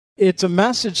it's a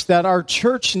message that our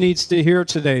church needs to hear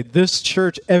today. This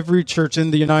church, every church in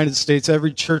the United States,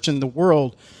 every church in the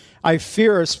world. I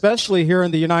fear, especially here in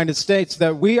the United States,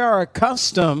 that we are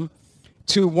accustomed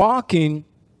to walking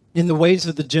in the ways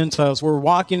of the Gentiles. We're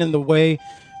walking in the way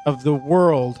of the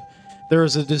world. There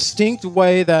is a distinct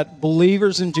way that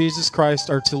believers in Jesus Christ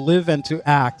are to live and to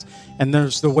act, and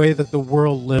there's the way that the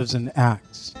world lives and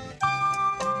acts.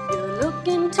 You're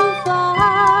looking too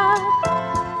far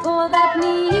for that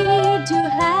need to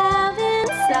have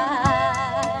inside.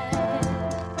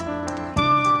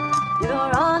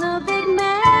 You're on a big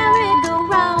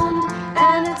merry-go-round,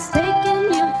 and it's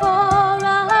taking you for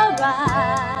a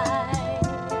ride.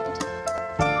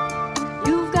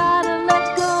 You've got to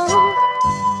let go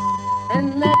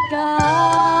and let God.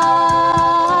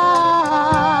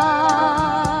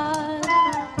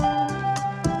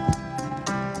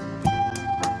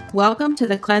 Welcome to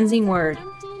the Cleansing Word.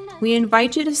 We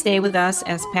invite you to stay with us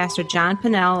as Pastor John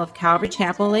Pennell of Calvary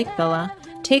Chapel, Lake Villa,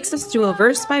 takes us through a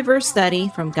verse-by-verse study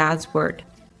from God's Word.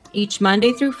 Each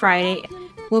Monday through Friday,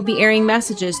 we'll be airing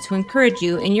messages to encourage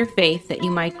you in your faith that you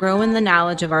might grow in the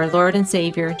knowledge of our Lord and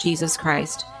Savior, Jesus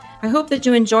Christ. I hope that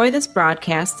you enjoy this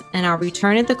broadcast, and I'll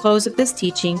return at the close of this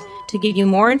teaching to give you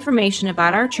more information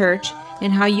about our church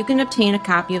and how you can obtain a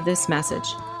copy of this message.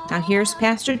 Now here's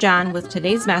Pastor John with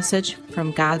today's message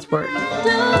from God's Word. Do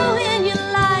in your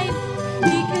life, we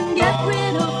can get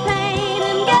rid of pain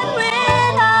and get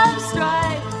rid of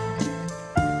strife.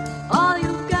 All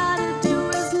you've got to do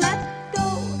is let go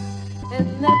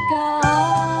and let God.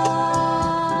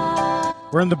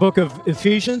 We're in the book of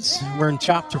Ephesians. We're in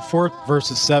chapter 4,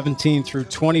 verses 17 through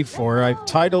 24. I've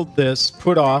titled this,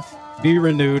 Put Off, Be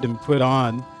Renewed, and Put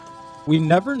On. We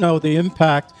never know the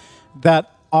impact that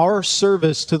our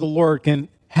service to the Lord can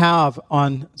have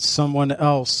on someone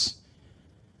else.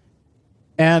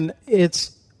 And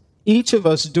it's each of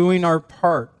us doing our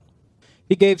part.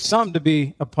 He gave some to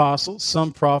be apostles,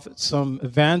 some prophets, some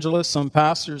evangelists, some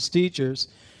pastors, teachers,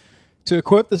 to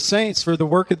equip the saints for the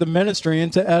work of the ministry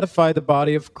and to edify the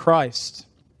body of Christ.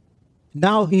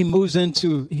 Now he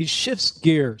shifts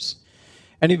gears.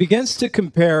 And he begins to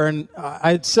compare, and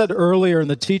I had said earlier in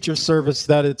the teacher service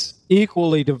that it's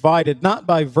equally divided, not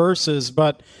by verses,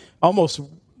 but almost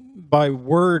by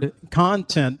word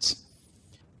content.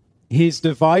 He's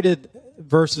divided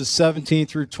verses 17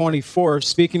 through 24,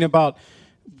 speaking about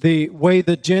the way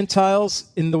the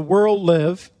Gentiles in the world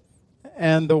live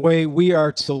and the way we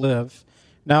are to live.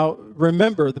 Now,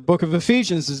 remember, the book of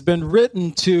Ephesians has been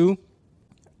written to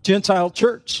Gentile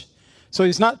church. So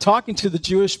he's not talking to the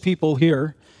Jewish people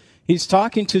here. He's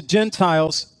talking to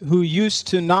Gentiles who used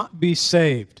to not be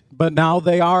saved, but now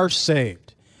they are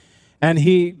saved. And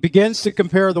he begins to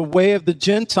compare the way of the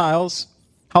Gentiles,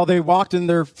 how they walked in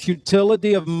their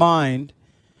futility of mind.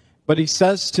 But he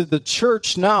says to the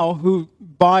church now, who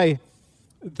by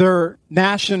their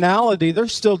nationality, they're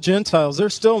still Gentiles, they're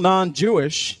still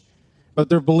non-Jewish, but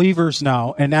they're believers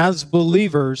now. And as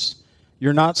believers,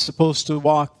 you're not supposed to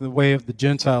walk the way of the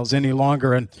Gentiles any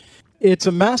longer. And it's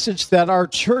a message that our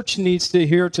church needs to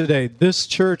hear today. This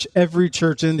church, every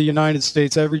church in the United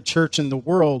States, every church in the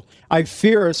world. I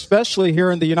fear, especially here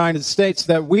in the United States,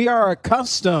 that we are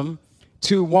accustomed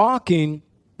to walking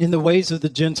in the ways of the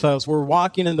Gentiles. We're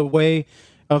walking in the way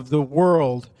of the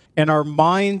world. And our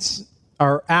minds,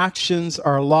 our actions,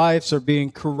 our lives are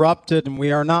being corrupted, and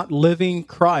we are not living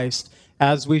Christ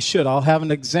as we should. I'll have an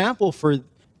example for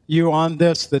you on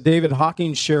this that David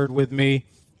Hawkins shared with me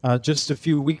just a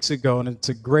few weeks ago, and it's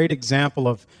a great example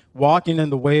of walking in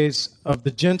the ways of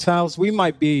the Gentiles. We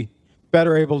might be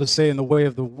better able to say in the way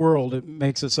of the world. It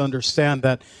makes us understand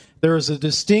that there is a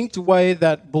distinct way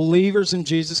that believers in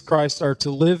Jesus Christ are to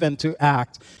live and to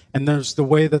act, and there's the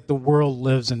way that the world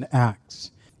lives and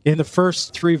acts. In the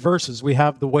first 3 verses, we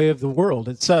have the way of the world.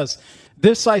 It says,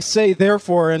 "This I say,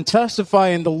 therefore, and testify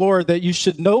in the Lord, that you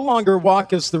should no longer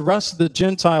walk as the rest of the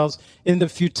Gentiles in the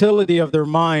futility of their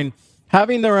mind,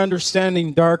 having their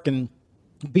understanding darkened,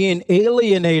 being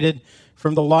alienated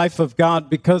from the life of God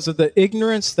because of the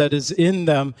ignorance that is in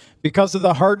them, because of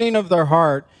the hardening of their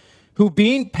heart, who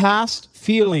being past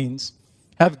feelings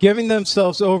have given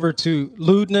themselves over to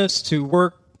lewdness, to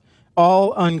work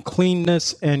all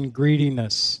uncleanness and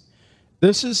greediness."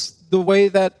 This is the way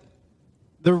that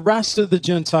the rest of the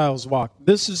Gentiles walk.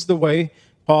 This is the way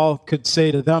Paul could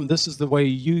say to them, this is the way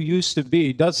you used to be.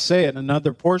 He does say it in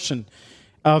another portion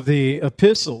of the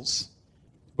epistles.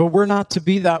 But we're not to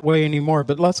be that way anymore.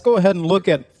 But let's go ahead and look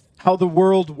at how the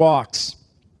world walks.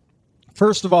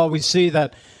 First of all, we see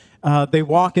that they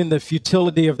walk in the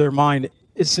futility of their mind.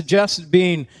 It suggests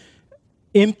being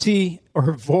empty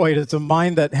or void. It's a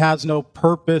mind that has no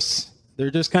purpose. They're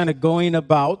just kind of going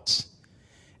about.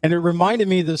 And it reminded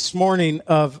me this morning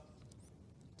of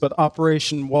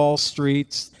Operation Wall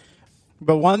Street.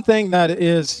 But one thing that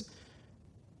is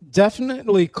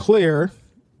definitely clear,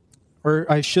 or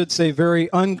I should say very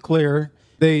unclear,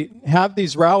 they have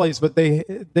these rallies, but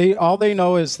they all they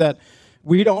know is that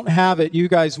we don't have it, you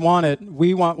guys want it,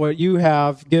 we want what you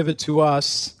have, give it to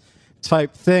us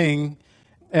type thing.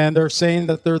 And they're saying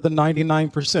that they're the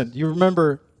 99%.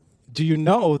 Do you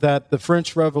know that the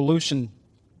French Revolution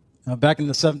back in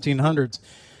the 1700s,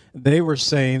 they were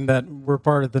saying that we're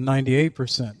part of the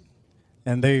 98%.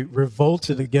 And they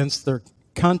revolted against their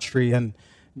country, and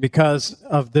because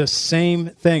of this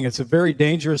same thing, it's a very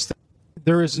dangerous thing.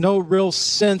 There is no real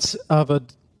sense of a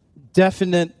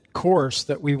definite course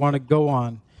that we want to go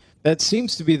on. That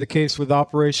seems to be the case with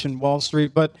Operation Wall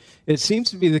Street, but it seems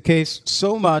to be the case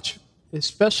so much,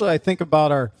 especially I think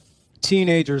about our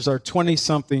teenagers, our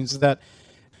 20-somethings, that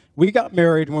we got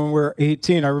married when we were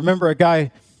 18. I remember a guy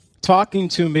talking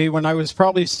to me when I was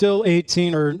probably still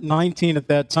 18 or 19 at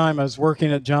that time. I was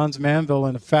working at Johns Manville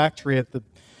in a factory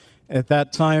at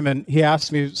that time, and he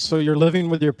asked me, "So you're living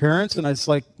with your parents?" And I was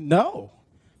like, "No,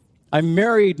 I'm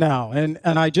married now, and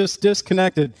I just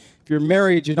disconnected." If you're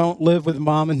married, you don't live with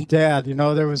mom and dad.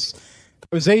 I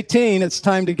was 18. It's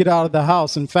time to get out of the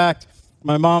house. In fact,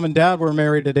 my mom and dad were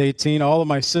married at 18. All of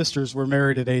my sisters were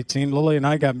married at 18. Lily and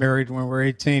I got married when we were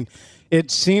 18. It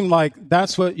seemed like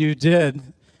that's what you did.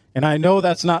 And I know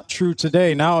that's not true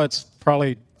today. Now it's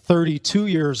probably 32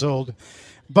 years old.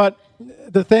 But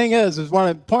the thing is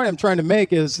one point I'm trying to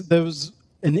make is there was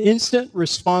an instant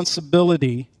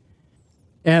responsibility,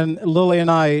 and Lily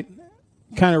and I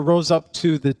kind of rose up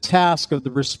to the task of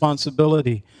the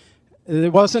responsibility.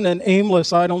 It wasn't an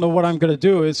aimless, I don't know what I'm going to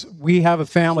do. Is we have a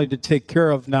family to take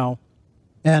care of now,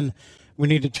 and we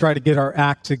need to try to get our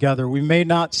act together. We may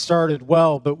not started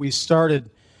well, but we started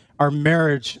our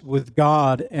marriage with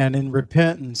God and in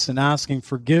repentance and asking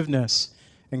forgiveness,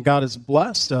 and God has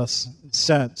blessed us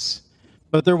since.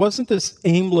 But there wasn't this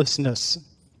aimlessness.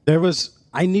 There was,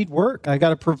 I need work. I got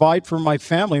to provide for my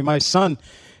family. My son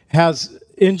has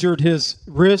injured his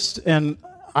wrist, and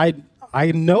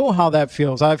I know how that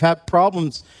feels. I've had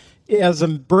problems as a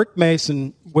brick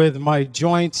mason with my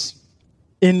joints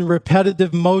in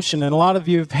repetitive motion, and a lot of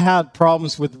you have had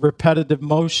problems with repetitive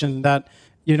motion that,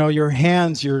 your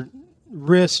hands, your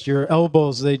wrists, your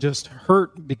elbows, they just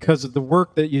hurt because of the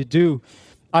work that you do.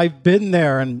 I've been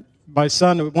there, and my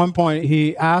son, at one point,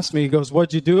 he asked me, he goes,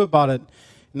 "What'd you do about it?"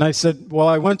 And I said, "Well,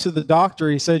 I went to the doctor.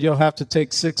 He said, you'll have to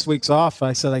take 6 weeks off."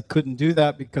 I said, "I couldn't do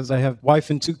that because I have wife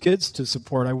and 2 kids to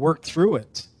support. I worked through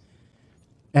it."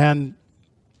 And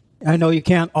I know you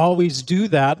can't always do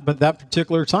that, but that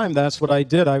particular time, that's what I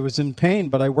did. I was in pain,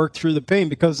 but I worked through the pain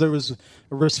because there was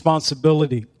a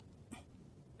responsibility.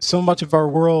 So much of our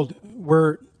world,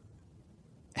 we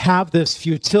have this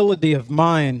futility of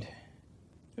mind.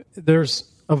 There's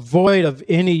a void of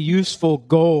any useful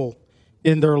goal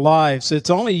in their lives.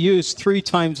 It's only used 3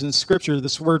 times in Scripture,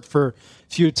 this word for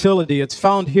futility. It's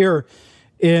found here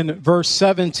in verse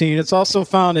 17. It's also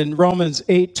found in Romans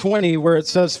 8:20, where it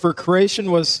says, "For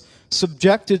creation was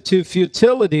subjected to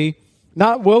futility,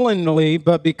 not willingly,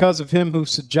 but because of him who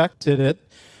subjected it."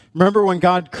 Remember when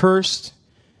God cursed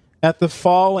at the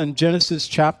fall in Genesis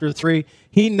chapter 3?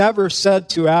 He never said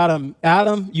to Adam,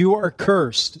 "Adam, you are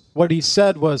cursed." What he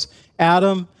said was,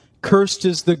 "Adam, cursed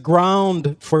is the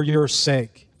ground for your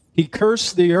sake." He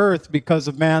cursed the earth because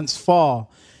of man's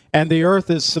fall. And the earth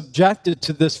is subjected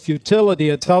to this futility.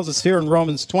 It tells us here in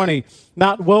Romans 20,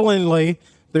 not willingly.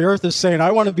 The earth is saying,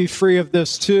 "I want to be free of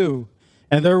this too."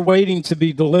 And they're waiting to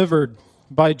be delivered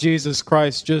by Jesus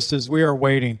Christ, just as we are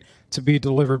waiting to be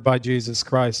delivered by Jesus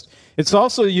Christ. It's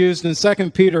also used in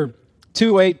 2 Peter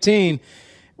 2:18,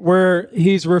 where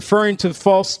he's referring to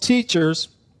false teachers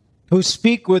who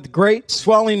speak with great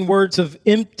swelling words of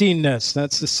emptiness.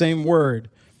 That's the same word.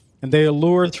 And they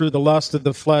allure through the lust of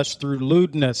the flesh, through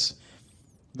lewdness,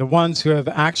 the ones who have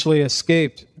actually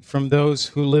escaped from those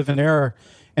who live in error.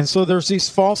 And so there's these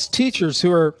false teachers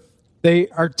who are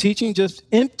teaching just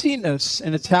emptiness,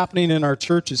 and it's happening in our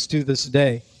churches to this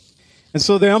day. And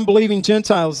so the unbelieving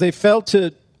Gentiles, they failed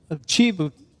to achieve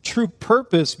a true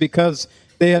purpose because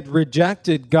they had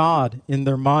rejected God in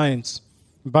their minds.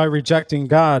 By rejecting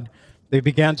God, they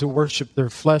began to worship their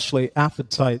fleshly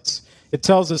appetites. It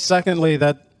tells us, secondly,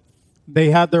 that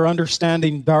they had their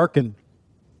understanding darkened.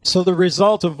 So the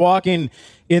result of walking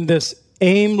in this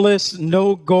aimless,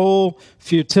 no-goal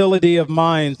futility of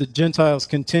minds, the Gentiles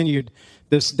continued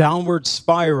this downward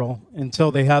spiral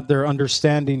until they had their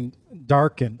understanding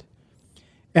darkened.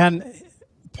 And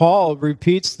Paul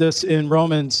repeats this in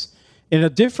Romans in a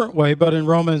different way, but in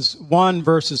Romans 1,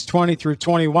 verses 20 through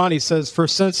 21, he says, "For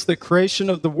since the creation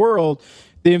of the world,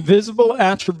 the invisible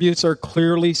attributes are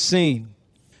clearly seen."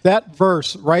 That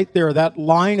verse right there, that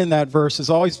line in that verse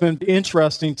has always been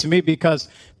interesting to me because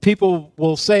people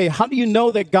will say, how do you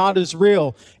know that God is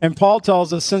real? And Paul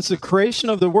tells us, since the creation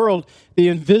of the world, the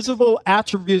invisible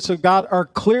attributes of God are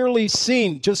clearly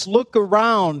seen. Just look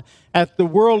around at the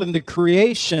world and the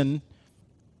creation,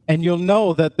 and you'll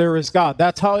know that there is God.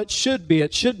 That's how it should be.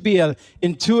 It should be an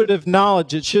intuitive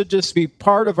knowledge. It should just be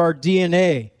part of our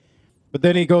DNA. But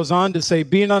then he goes on to say,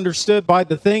 being understood by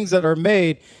the things that are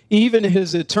made, even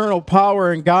his eternal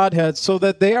power and Godhead, so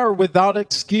that they are without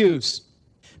excuse.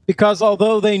 Because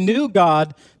although they knew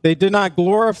God, they did not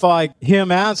glorify him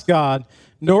as God,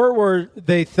 nor were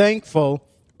they thankful,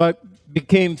 but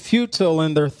became futile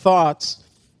in their thoughts,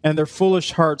 and their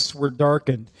foolish hearts were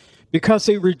darkened. Because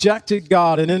they rejected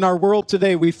God. And in our world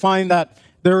today, we find that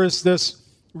there is this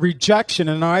rejection,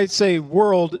 and I say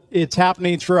world, it's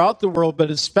happening throughout the world, but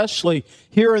especially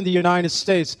here in the United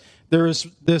States, there is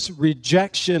this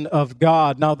rejection of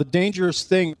God. Now, the dangerous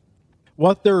thing,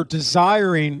 what they're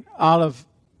desiring out of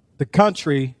the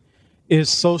country is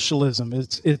socialism.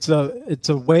 It's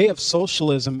a way of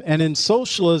socialism, and in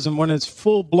socialism, when it's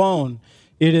full blown,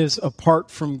 it is apart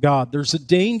from God. There's a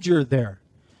danger there.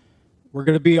 We're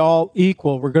going to be all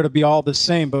equal. We're going to be all the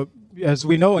same, but as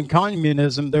we know, in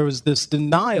communism, there was this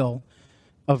denial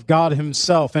of God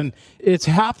himself. And it's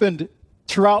happened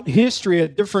throughout history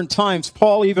at different times.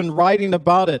 Paul even writing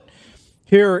about it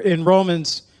here in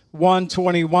Romans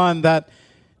 1:21, that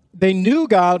they knew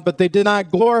God, but they did not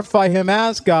glorify him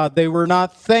as God. They were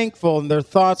not thankful, and their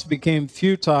thoughts became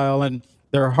futile, and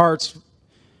their hearts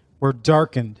were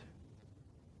darkened.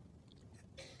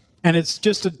 And it's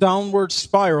just a downward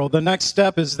spiral. The next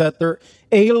step is that they're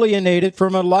alienated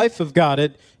from a life of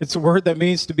God. It's a word that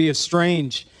means to be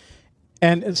estranged.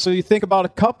 And so you think about a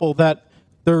couple that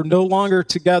they're no longer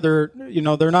together. You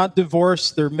know, they're not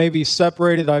divorced. They're maybe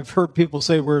separated. I've heard people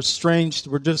say we're estranged.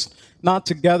 We're just not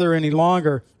together any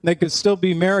longer. They could still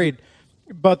be married,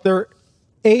 but they're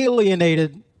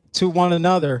alienated to one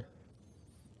another.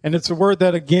 And it's a word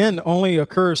that, again, only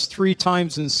occurs 3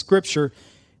 times in Scripture.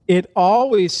 It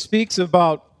always speaks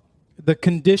about the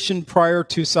condition prior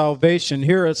to salvation.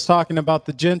 Here it's talking about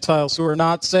the Gentiles who are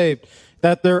not saved,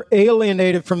 that they're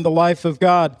alienated from the life of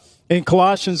God. In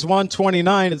Colossians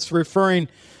 1:29, it's referring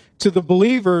to the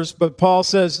believers, but Paul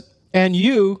says, "And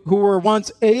you who were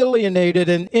once alienated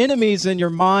and enemies in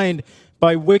your mind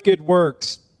by wicked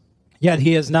works, yet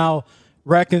he is now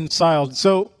reconciled."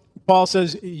 So Paul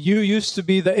says, you used to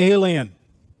be the alien.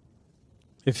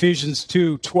 Ephesians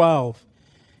 2:12.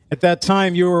 At that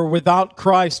time, you were without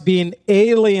Christ, being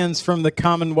aliens from the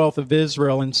commonwealth of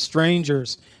Israel and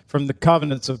strangers from the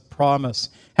covenants of promise,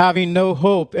 having no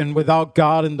hope and without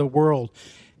God in the world.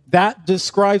 That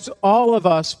describes all of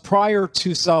us prior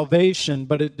to salvation,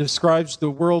 but it describes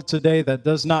the world today that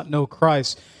does not know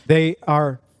Christ. They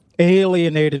are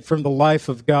alienated from the life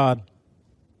of God.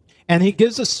 And he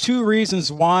gives us 2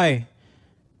 reasons why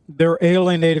they're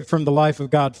alienated from the life of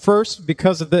God. First,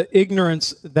 because of the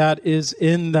ignorance that is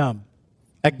in them.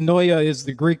 Agnoia is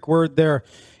the Greek word there,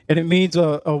 and it means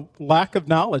a lack of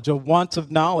knowledge, a want of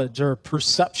knowledge or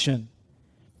perception.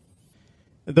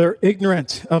 They're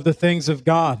ignorant of the things of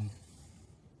God.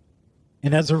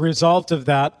 And as a result of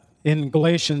that, in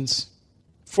Galatians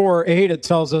 4:8, it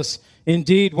tells us,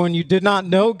 "Indeed, when you did not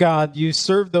know God, you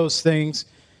served those things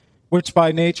which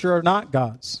by nature are not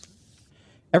God's."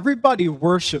 Everybody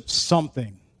worships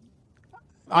something.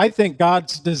 I think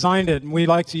God's designed it, and we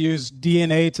like to use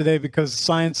DNA today because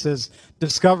science has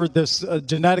discovered this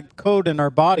genetic code in our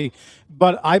body.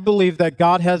 But I believe that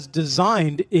God has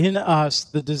designed in us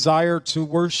the desire to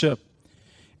worship.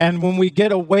 And when we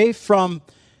get away from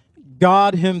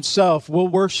God himself, we'll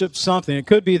worship something. It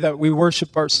could be that we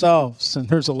worship ourselves, and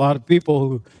there's a lot of people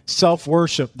who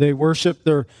self-worship. They worship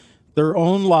their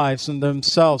own lives and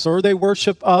themselves, or they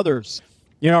worship others.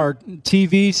 You know, our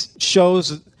TV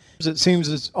shows, it seems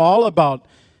it's all about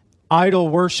idol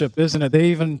worship, isn't it?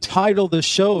 They even title the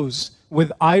shows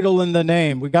with idol in the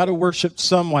name. We got to worship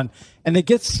someone. And it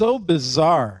gets so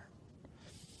bizarre.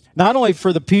 Not only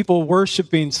for the people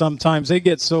worshiping sometimes, they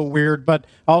get so weird, but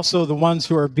also the ones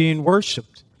who are being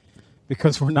worshiped,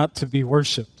 because we're not to be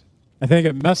worshiped. I think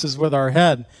it messes with our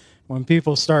head when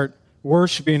people start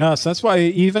worshiping us. That's why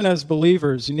even as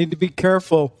believers, you need to be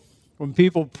careful. When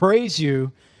people praise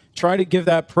you, try to give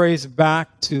that praise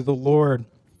back to the Lord,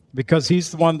 because he's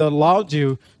the one that allowed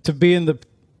you to be in the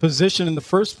position in the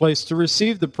first place to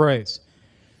receive the praise.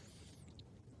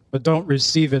 But don't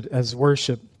receive it as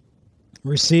worship.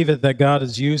 receive it that God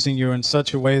is using you in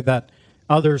such a way that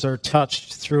others are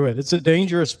touched through it. It's a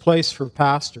dangerous place for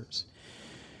pastors.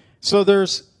 So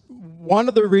there's one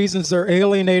of the reasons they're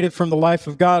alienated from the life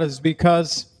of God is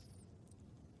because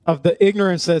of the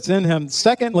ignorance that's in him.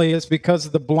 Secondly, is because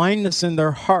of the blindness in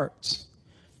their hearts.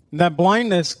 And that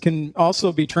blindness can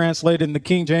also be translated in the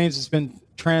King James. It's been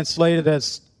translated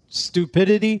as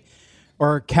stupidity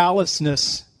or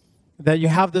callousness, that you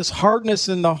have this hardness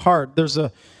in the heart. There's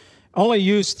only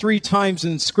used 3 times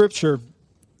in Scripture.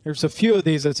 There's a few of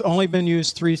these that's only been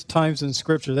used 3 times in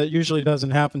Scripture. That usually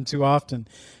doesn't happen too often.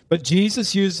 But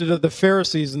Jesus used it of the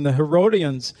Pharisees and the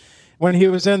Herodians when he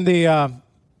was in the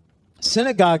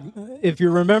synagogue. If you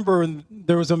remember,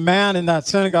 there was a man in that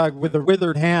synagogue with a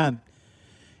withered hand.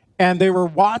 And they were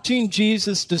watching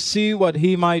Jesus to see what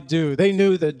he might do. They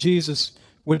knew that Jesus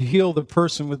would heal the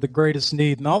person with the greatest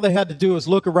need. And all they had to do was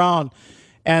look around,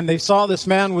 and they saw this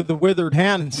man with the withered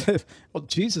hand and said, well,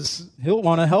 Jesus, he'll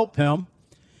want to help him.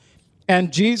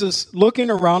 And Jesus, looking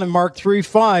around in Mark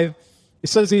 3:5, it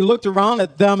says he looked around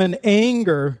at them in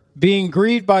anger, being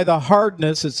grieved by the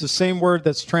hardness, it's the same word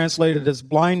that's translated as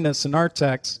blindness in our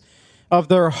text, of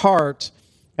their heart,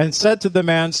 and said to the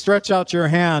man, stretch out your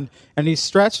hand. And he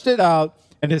stretched it out,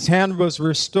 and his hand was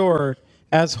restored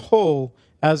as whole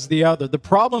as the other. The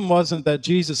problem wasn't that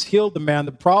Jesus healed the man.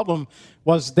 The problem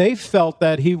was they felt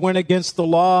that he went against the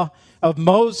law of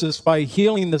Moses by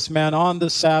healing this man on the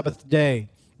Sabbath day.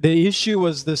 The issue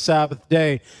was the Sabbath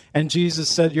day. And Jesus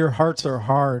said, your hearts are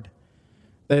hard.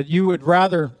 That you would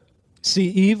rather see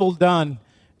evil done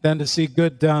than to see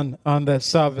good done on that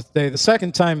Sabbath day. The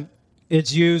second time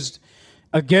it's used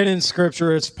again in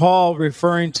Scripture, it's Paul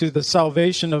referring to the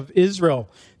salvation of Israel.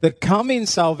 The coming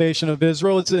salvation of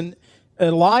Israel. It's a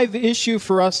live issue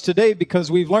for us today because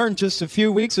we've learned just a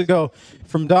few weeks ago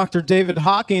from Dr. David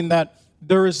Hawking that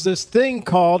there is this thing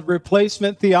called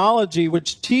replacement theology,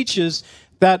 which teaches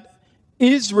that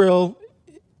Israel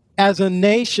as a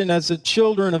nation, as a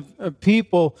children of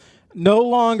people, no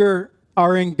longer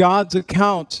are in God's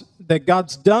account, that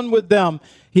God's done with them.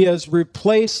 He has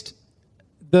replaced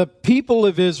the people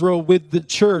of Israel with the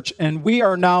church, and we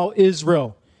are now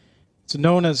Israel. It's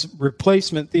known as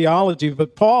replacement theology.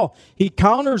 But Paul, he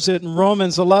counters it in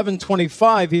Romans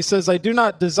 11:25. He says, I do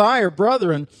not desire,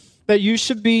 brethren, that you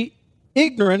should be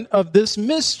ignorant of this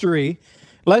mystery,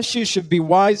 lest you should be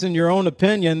wise in your own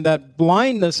opinion, that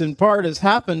blindness in part has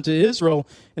happened to Israel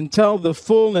until the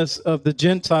fullness of the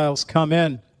Gentiles come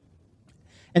in.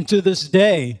 And to this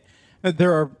day,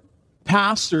 there are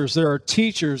pastors, there are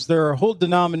teachers, there are whole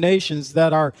denominations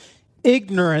that are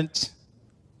ignorant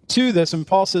to this. And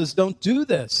Paul says, don't do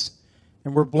this.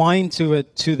 And we're blind to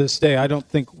it to this day. I don't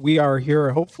think we are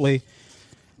here, hopefully.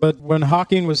 But when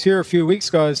Hawking was here a few weeks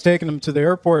ago, I was taking him to the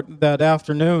airport that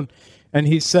afternoon, and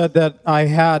he said that I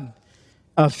had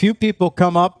a few people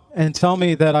come up and tell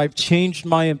me that I've changed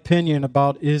my opinion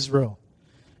about Israel.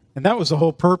 And that was the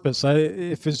whole purpose.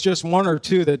 If it's just one or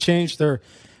two that changed their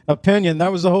opinion,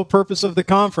 that was the whole purpose of the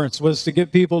conference, was to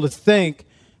get people to think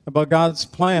about God's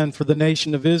plan for the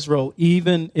nation of Israel,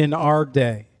 even in our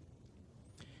day.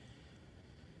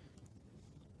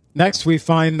 Next, we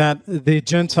find that the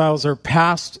Gentiles are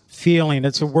past feeling.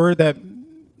 It's a word that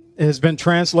has been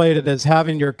translated as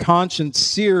having your conscience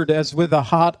seared as with a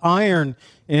hot iron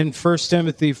in 1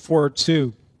 Timothy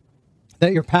 4:2.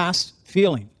 That you're past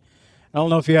feeling. I don't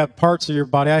know if you have parts of your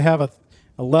body. I have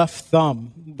a left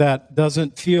thumb that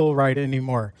doesn't feel right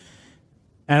anymore.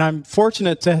 And I'm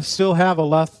fortunate to still have a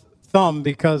left thumb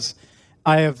because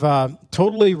I have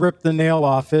totally ripped the nail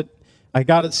off it. I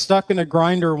got it stuck in a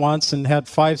grinder once and had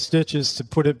 5 stitches to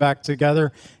put it back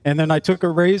together. And then I took a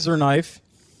razor knife.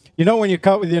 You know when you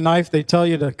cut with your knife, they tell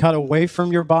you to cut away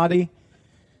from your body?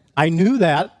 I knew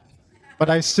that, but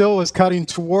I still was cutting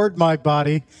toward my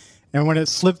body. And when it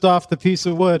slipped off the piece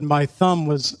of wood, my thumb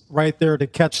was right there to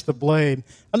catch the blade.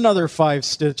 Another 5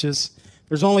 stitches.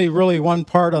 There's only really one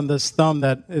part on this thumb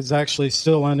that is actually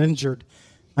still uninjured.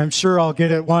 I'm sure I'll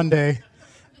get it one day.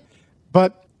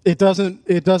 But it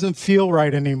doesn't feel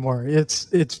right anymore.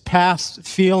 It's past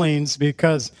feelings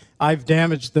because I've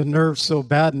damaged the nerve so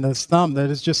bad in this thumb that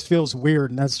it just feels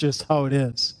weird, and that's just how it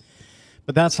is.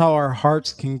 But that's how our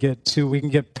hearts can get too. We can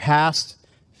get past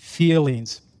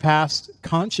feelings, past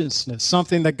consciousness,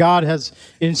 something that God has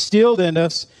instilled in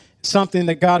us, something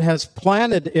that God has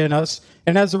planted in us.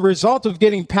 And as a result of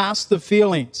getting past the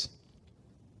feelings,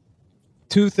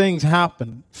 2 things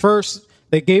happen. First,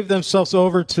 they gave themselves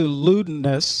over to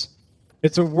lewdness.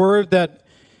 It's a word that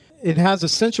it has a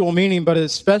sensual meaning, but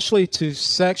especially to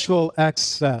sexual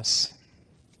excess.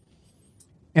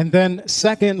 And then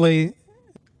secondly,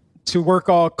 to work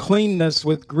all cleanness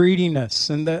with greediness.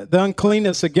 And the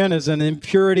uncleanness, again, is an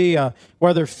impurity,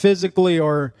 whether physically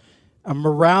or a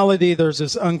morality. There's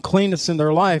this uncleanness in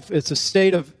their life. It's a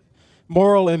state of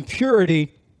moral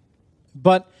impurity,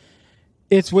 but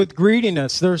it's with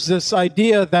greediness. There's this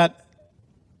idea that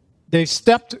they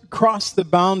stepped across the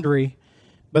boundary,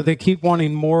 but they keep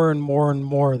wanting more and more and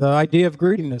more. The idea of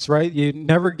greediness, right? You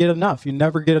never get enough. You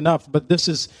never get enough. But this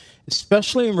is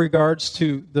especially in regards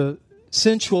to the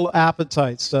sensual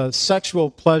appetites, sexual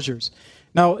pleasures.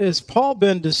 Now, has Paul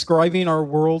been describing our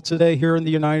world today here in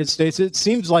the United States? It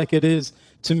seems like it is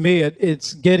to me.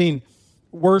 It's getting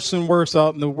worse and worse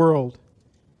out in the world.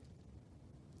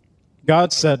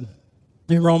 God said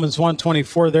in Romans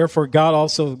 1:24, therefore God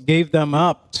also gave them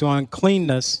up to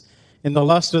uncleanness in the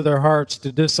lust of their hearts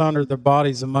to dishonor their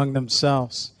bodies among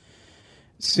themselves.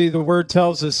 See, the word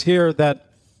tells us here that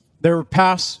they were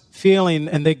past feeling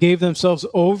and they gave themselves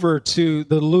over to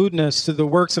the lewdness, to the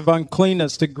works of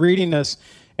uncleanness, to greediness,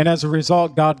 and as a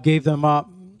result, God gave them up.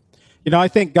 You know, I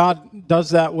think God does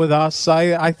that with us.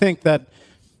 I think that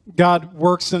God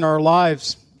works in our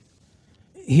lives.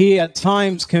 He at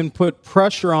times can put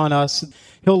pressure on us.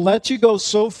 He'll let you go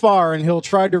so far and he'll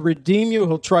try to redeem you.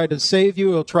 He'll try to save you.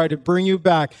 He'll try to bring you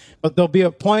back. But there'll be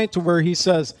a point to where he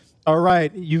says, all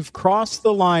right, you've crossed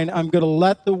the line. I'm going to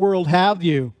let the world have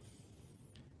you.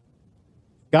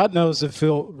 God knows if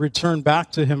he'll return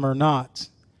back to him or not.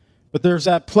 But there's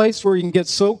that place where you can get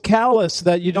so callous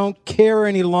that you don't care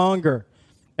any longer.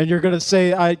 And you're going to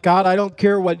say, God, I don't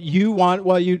care what you want,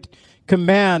 what you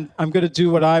command. I'm going to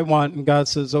do what I want. And God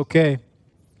says, okay,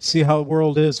 see how the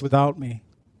world is without me.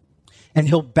 And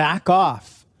he'll back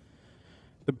off.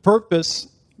 The purpose,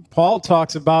 Paul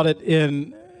talks about it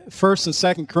in 1st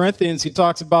and 2nd Corinthians. He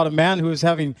talks about a man who was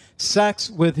having sex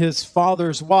with his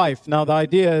father's wife. Now, the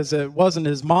idea is it wasn't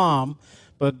his mom,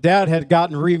 but dad had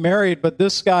gotten remarried. But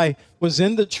this guy was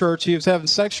in the church. He was having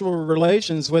sexual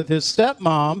relations with his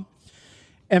stepmom.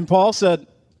 And Paul said,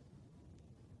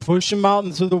 push him out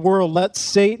into the world. Let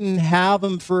Satan have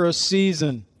him for a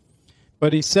season.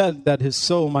 But he said that his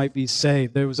soul might be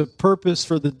saved. There was a purpose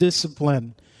for the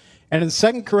discipline. And in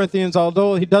 2 Corinthians,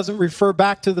 although he doesn't refer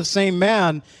back to the same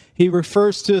man, he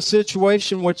refers to a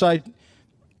situation which I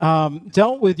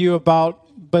dealt with you about,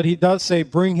 but he does say,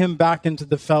 bring him back into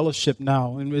the fellowship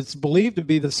now. And it's believed to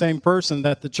be the same person,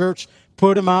 that the church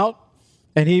put him out,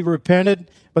 and he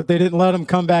repented, but they didn't let him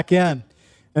come back in.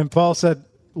 And Paul said,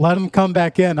 let him come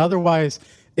back in. Otherwise,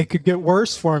 it could get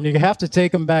worse for him. You have to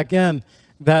take him back in,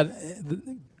 that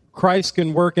Christ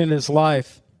can work in his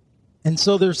life. And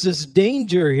so there's this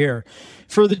danger here.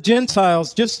 For the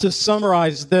Gentiles, just to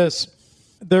summarize this,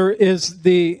 there is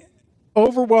the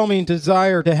overwhelming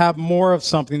desire to have more of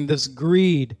something, this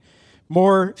greed,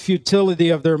 more futility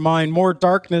of their mind, more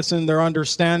darkness in their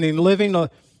understanding, living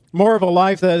more of a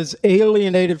life that is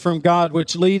alienated from God,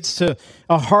 which leads to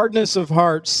a hardness of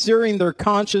heart, searing their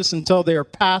conscience until they are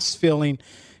past feeling,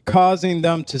 causing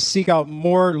them to seek out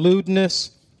more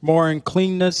lewdness, more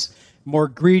uncleanness, more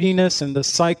greediness, and the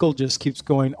cycle just keeps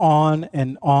going on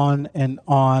and on and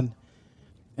on.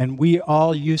 And we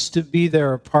all used to be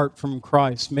there apart from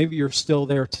Christ. Maybe you're still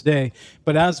there today.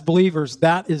 But as believers,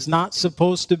 that is not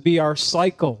supposed to be our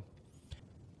cycle.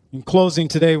 In closing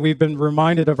today, we've been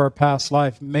reminded of our past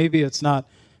life. Maybe it's not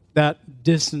that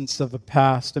distance of a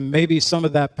past, and maybe some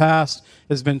of that past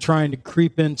has been trying to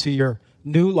creep into your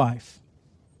new life.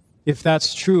 If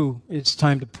that's true, it's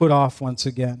time to put off once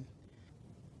again.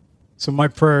 So my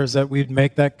prayer is that we'd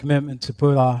make that commitment to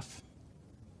put off,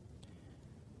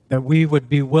 that we would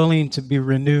be willing to be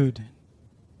renewed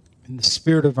in the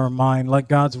spirit of our mind, let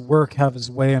God's work have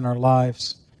his way in our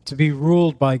lives, to be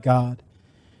ruled by God,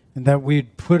 and that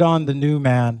we'd put on the new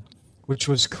man, which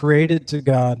was created to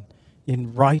God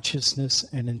in righteousness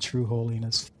and in true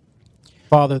holiness.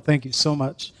 Father, thank you so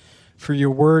much for your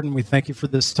word, and we thank you for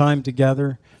this time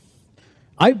together.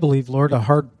 I believe, Lord, a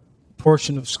hard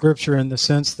portion of Scripture in the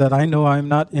sense that I know I'm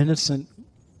not innocent.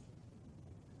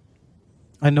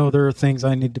 I know there are things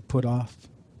I need to put off.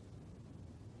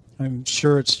 I'm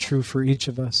sure it's true for each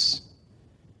of us.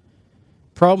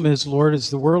 Problem is, Lord, is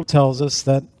the world tells us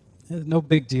that no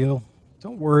big deal.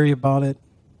 Don't worry about it.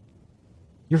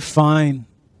 You're fine.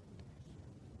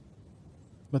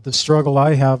 But the struggle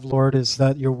I have, Lord, is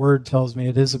that your word tells me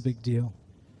it is a big deal,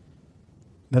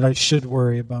 that I should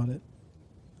worry about it.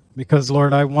 Because,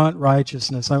 Lord, I want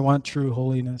righteousness. I want true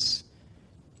holiness.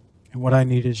 And what I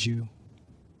need is you.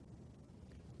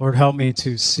 Lord, help me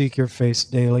to seek your face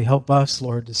daily. Help us,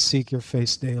 Lord, to seek your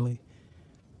face daily.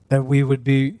 That we would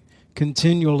be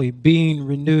continually being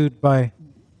renewed by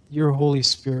your Holy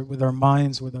Spirit with our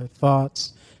minds, with our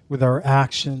thoughts, with our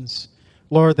actions.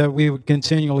 Lord, that we would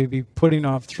continually be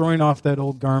throwing off that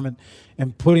old garment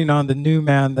and putting on the new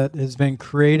man that has been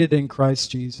created in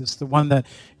Christ Jesus, the one that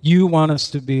you want us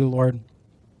to be, Lord.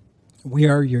 We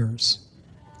are yours.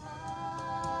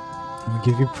 And we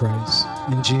give you praise.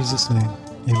 In Jesus' name,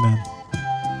 amen.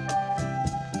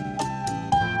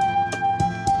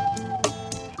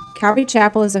 Calvary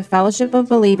Chapel is a fellowship of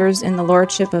believers in the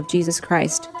Lordship of Jesus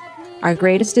Christ. Our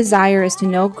greatest desire is to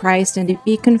know Christ and to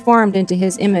be conformed into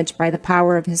His image by the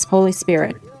power of His Holy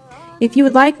Spirit. If you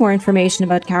would like more information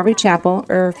about Calvary Chapel,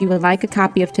 or if you would like a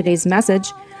copy of today's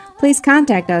message, please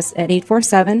contact us at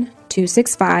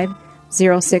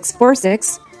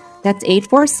 847-265-0646. That's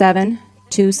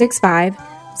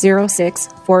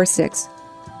 847-265-0646.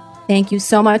 Thank you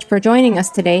so much for joining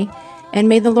us today, and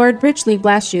may the Lord richly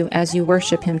bless you as you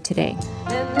worship Him today.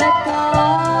 And let